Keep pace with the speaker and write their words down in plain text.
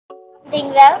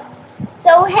Doing well.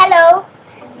 So, hello.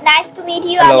 Nice to meet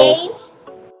you Hello, again.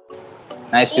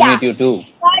 nice to Yeah. meet you too.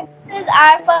 This is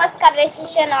our first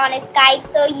conversation on Skype.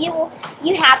 So,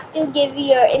 you have to give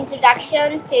your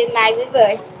introduction to my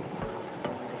viewers.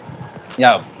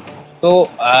 Yeah.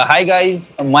 Hi guys.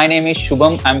 My name is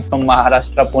Shubham. I'm from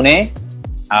Maharashtra, Pune.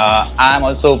 I'm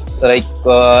also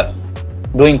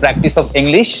doing practice of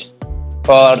English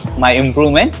for my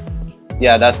improvement.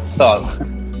 Yeah, that's all.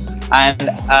 And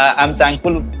I'm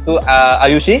thankful to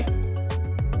Ayushi.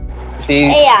 She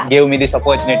Yeah. gave me this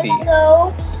opportunity.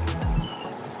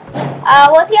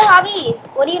 What's your hobbies?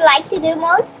 What do you like to do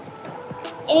most?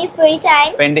 Any free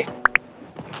time? Spending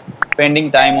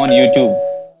spending time on YouTube.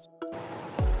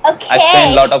 I spend a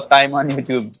Okay. lot of time on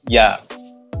YouTube. Yeah.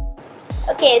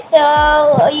 Okay. So,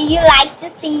 you like to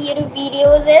see your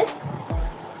videos? Is?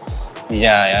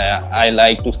 Yeah. I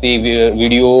like to see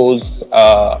videos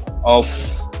of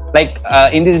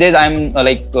in these days I'm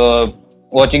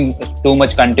watching too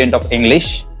much content of English.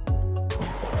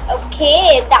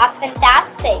 Okay, that's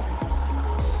fantastic.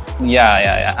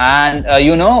 Yeah. And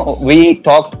we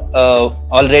talked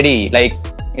already. Like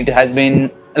it has been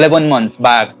 11 months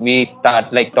back. We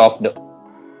start like talked.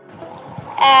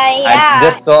 I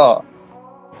Yeah.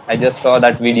 I just saw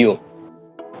that video.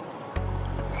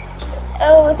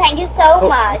 Oh, thank you so So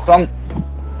much.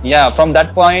 from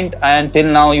that point until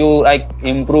now you like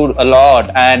improved a lot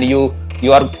and you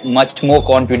are much more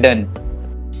confident.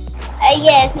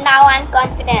 Yes, now I'm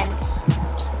confident.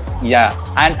 Yeah,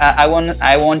 and I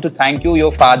want to thank you,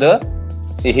 your father.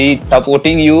 He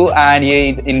supporting you and he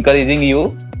is encouraging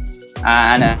you,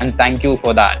 and thank you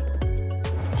for that.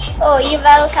 Oh, you're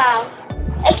welcome.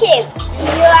 Okay,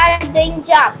 you are doing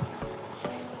job.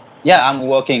 Yeah, I'm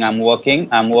working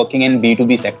in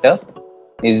B2B sector,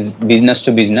 is business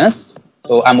to business.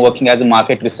 So I'm working as a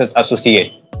market research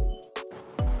associate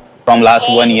from last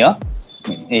one Okay. year.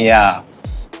 Yeah.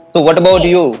 So what about Okay.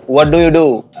 you? What do you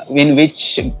do? In which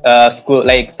school,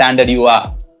 like standard you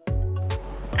are?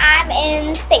 I'm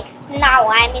in sixth. Now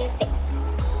I'm in sixth.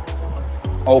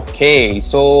 Okay.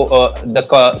 So the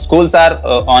schools are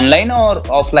online or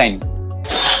offline?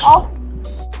 Off.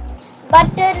 But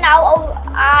now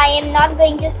I am not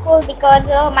going to school because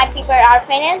my paper are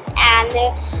finished and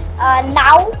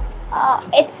now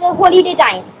it's holiday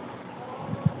time.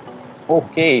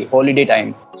 Okay, holiday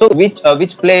time. So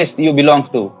which place you belong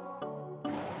to?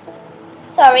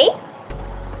 Sorry.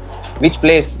 Which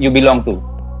place you belong to?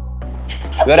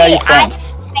 Where are Okay, you from?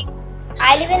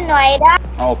 I live in Noida.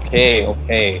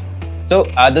 Okay. So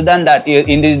other than that,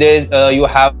 in these days you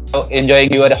have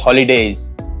enjoying your holidays.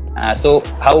 So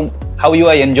how you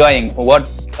are enjoying? What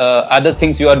other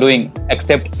things you are doing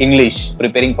except English,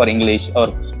 preparing for English or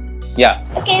yeah?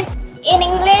 Okay, in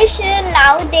English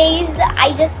nowadays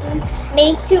I just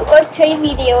make 2 or 3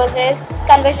 videos, is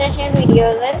conversational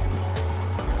videos.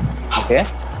 Okay.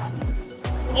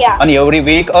 Yeah. On every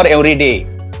week or every day?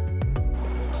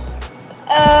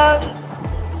 Um.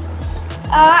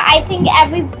 I think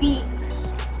every week.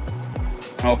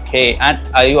 Okay, and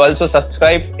you also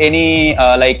subscribe any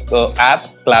app,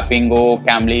 Clappingo,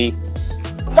 Camly,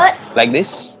 But like this?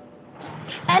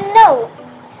 no.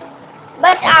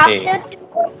 But Okay, after 2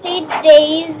 or 3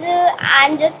 days,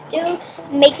 I'm just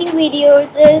making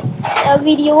videos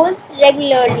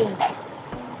regularly.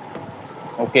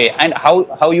 okay. And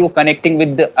how you connecting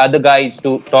with the other guys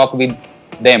to talk with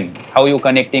them? How you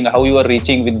connecting? How you are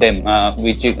reaching with them?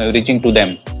 Reaching to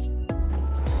them?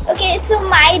 Okay, so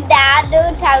my dad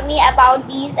tell me about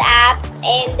these apps,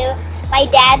 and my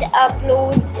dad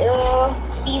upload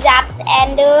these apps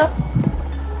and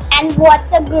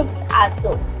WhatsApp groups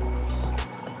also.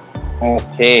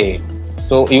 Okay.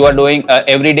 So you are doing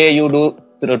every day. You do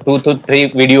 2 to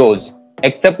 3 videos.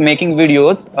 Except making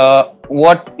videos,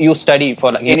 what you study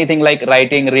for? Like, anything like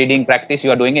writing, reading, practice?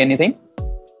 You are doing anything?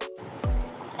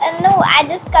 No, I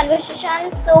just conversation.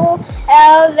 So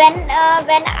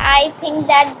when I think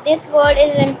that this word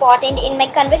is important in my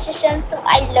conversation, so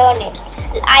I learn it.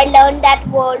 I learn that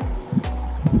word.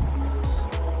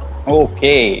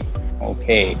 Okay.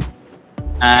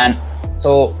 And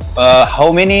so,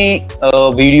 how many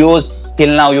videos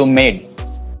till now you made?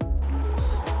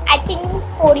 I think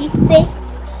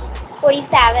 46,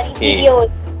 47 Okay.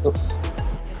 videos. So,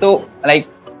 so like,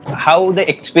 how the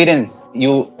experience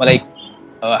you like?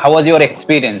 How was your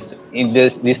experience in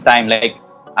this time? Like,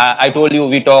 I told you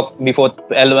we talked before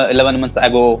 11 months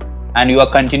ago, and you are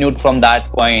continued from that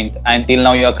point until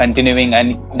now. You are continuing,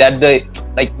 and that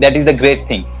is the great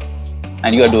thing,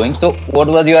 and you are doing. So, what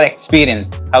was your experience?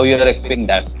 How you are experiencing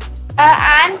that?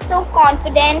 I'm so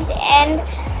confident, and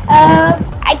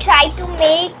I try to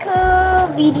make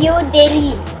video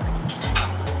daily.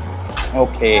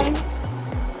 Okay. Um,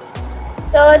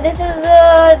 so this is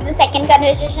the second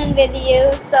conversation with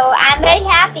you. So I'm very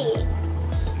happy.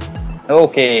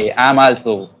 Okay. I'm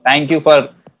also. Thank you for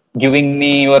giving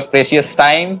me your precious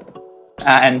time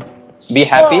and be Oh,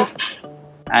 happy.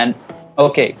 And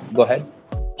okay, go ahead.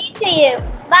 see to you.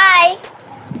 Bye.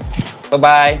 Bye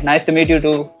bye. Nice to meet you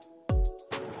too.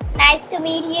 Nice to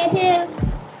meet you too.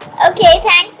 Okay,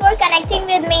 thanks for connecting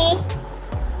with me.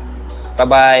 Bye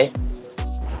bye.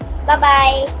 Bye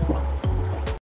bye.